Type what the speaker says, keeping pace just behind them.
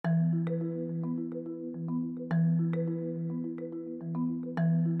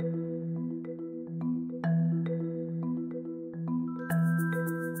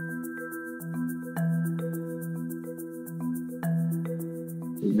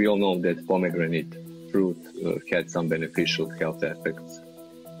We all know that pomegranate fruit had some beneficial health effects.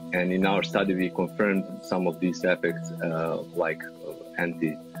 And in our study, we confirmed some of these effects, like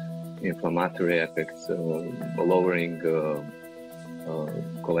anti-inflammatory effects, lowering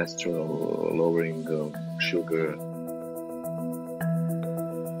cholesterol, lowering sugar.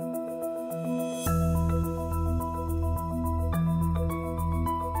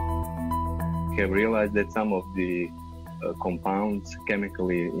 We have realized that some of the compounds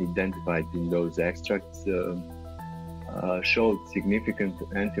chemically identified in those extracts showed significant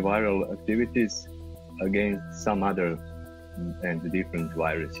antiviral activities against some other and different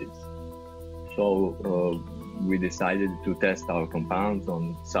viruses. So we decided to test our compounds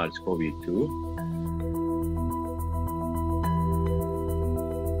on SARS-CoV-2.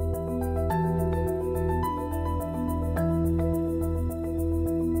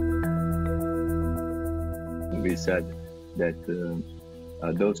 We said that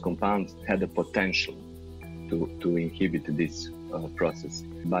those compounds had the potential to inhibit this process.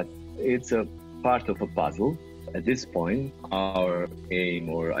 But it's a part of a puzzle. At this point, our aim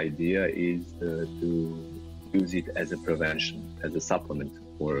or idea is to use it as a prevention, as a supplement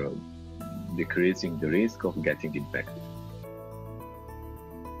for decreasing the risk of getting infected.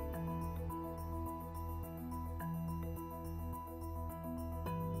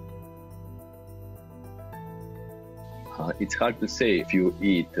 It's hard to say if you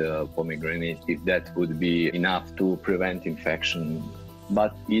eat pomegranate, if that would be enough to prevent infection.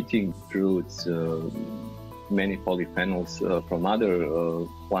 But eating fruits, many polyphenols from other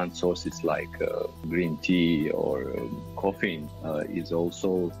plant sources like green tea or coffee is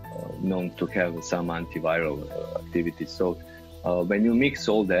also known to have some antiviral activity. So when you mix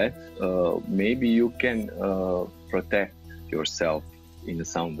all that, maybe you can protect yourself in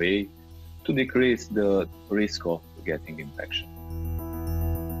some way to decrease the risk of getting infection.